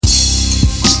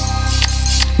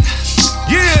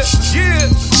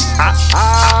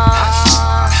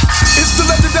It's the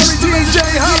legendary DJ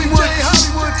Hollywood.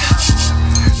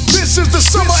 This is the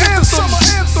summer anthem.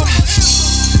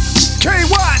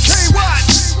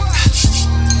 Wattz.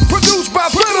 Produced by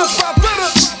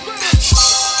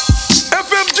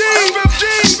FMG.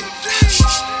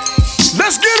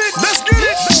 Let's get it.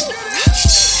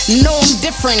 No, I'm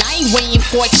different, I ain't waiting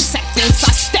for acceptance.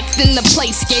 I stepped in the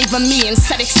place, gave a me and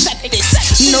said accept this.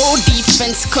 No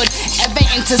defense could ever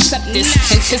intercept this.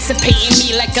 Anticipating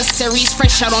me like a series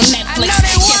fresh out on Netflix.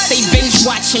 Yes, they binge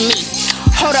watching me.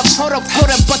 Hold up,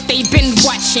 but they been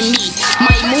watching me.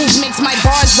 My movements, my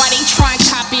bars, why they try and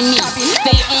copy me?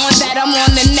 They on that, I'm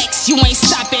on the next, you ain't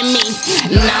stopping me.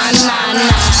 Nah.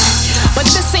 But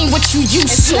this ain't what you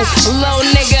used to, little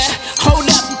nigga.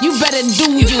 Hold up, you better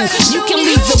do you. You can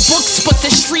leave the books, but the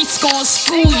streets gon'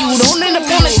 school you. Don't end up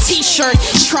on a t-shirt,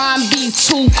 try and be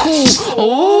too cool.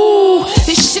 Ooh,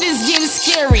 this shit is getting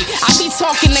scary. I be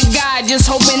talking to God, just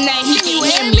hoping that he can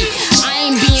hear me.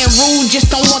 I ain't being rude, just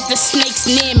don't want the snakes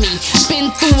near me. Been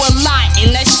through a lot,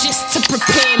 and that's just to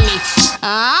prepare me.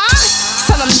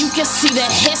 Tell them you can see the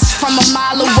hiss from a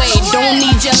mile away. Don't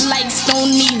need your likes, don't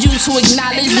need you to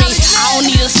acknowledge me. I don't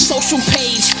need a social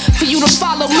page for you to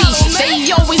follow me.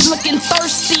 They always looking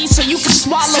thirsty, so you can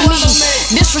swallow me.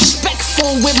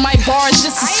 Disrespectful with my bars,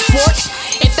 this is sport.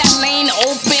 If that lane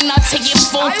open, I'll take it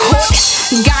full court.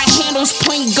 God handles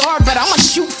point guard, but I'ma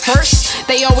shoot first.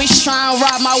 They always try and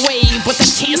ride my wave, but they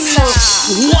can't surf.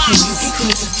 Wattz. You can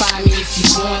crucify me if you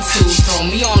want to. Throw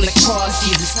me on the cross,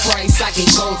 Jesus Christ, I can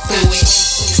go through it.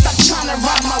 Stop trying to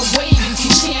ride my wave if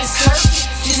you can't surf.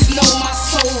 Just know my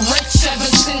soul rich ever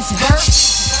since birth.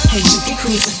 And you can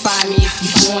crucify me if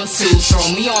you want to. Throw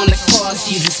me on the cross,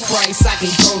 Jesus Christ, I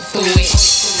can go through it.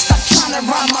 Stop trying to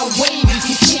ride my wave if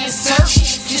you can't surf.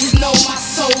 Just know my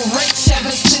soul rich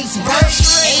ever since birth.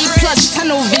 A+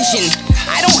 tunnel vision.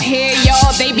 I don't hear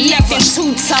y'all, they be acting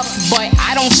too tough, but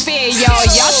I don't fear y'all.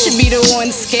 Y'all should be the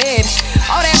ones scared.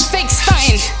 All that fake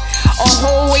stunting, a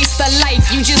whole waste of life,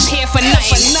 you just here for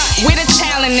nothing. Where the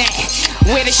talent at?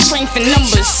 Where the strength in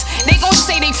numbers? They gon'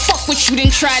 say they fuck with you,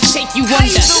 then try to take you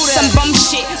under. Some bum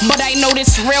shit, but I know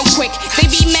this real quick. They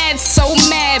be mad, so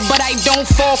mad, but I don't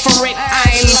fall for it.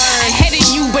 I'm ahead of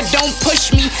you, but don't push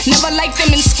me. Never liked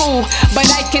them in school, but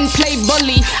I can play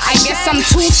bully. I guess I'm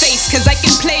two-faced, cause I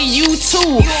can play you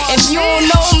too. If you don't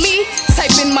know me,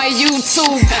 type in my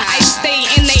YouTube. I stay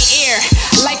in the air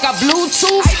like a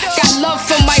Bluetooth. Got love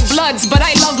for my bloods, but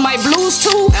I love my blues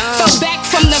too. Fell back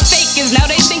from the fakers, now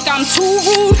they think I'm too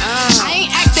rude. I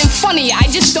ain't acting funny, I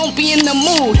just don't be in the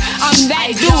mood. I'm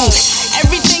that dude.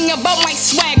 Everything about my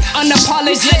swag,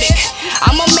 unapologetic.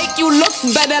 I'ma make you look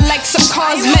better like some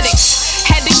cosmetics.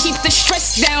 Had to keep the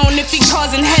stress down if he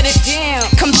causing headache.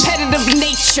 Competitive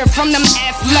nature from them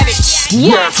athletics.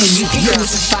 Wattz. You can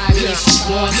crucify me if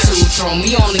you want to. Throw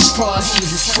me on the cross,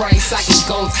 Jesus Christ, I can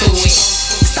go through it.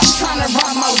 Stop trying to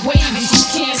ride my wave if you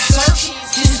can't surf.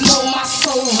 Just know my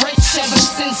soul rich ever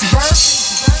since birth.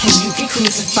 And you can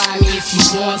crucify me if you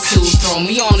want to. Throw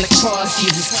me on the cross,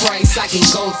 Jesus Christ, I can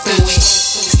go through it.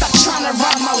 Stop trying to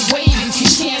ride my wave if you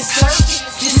can't surf.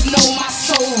 Just know my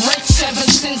soul rich ever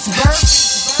since birth.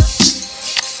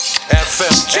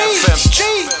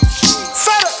 FMG.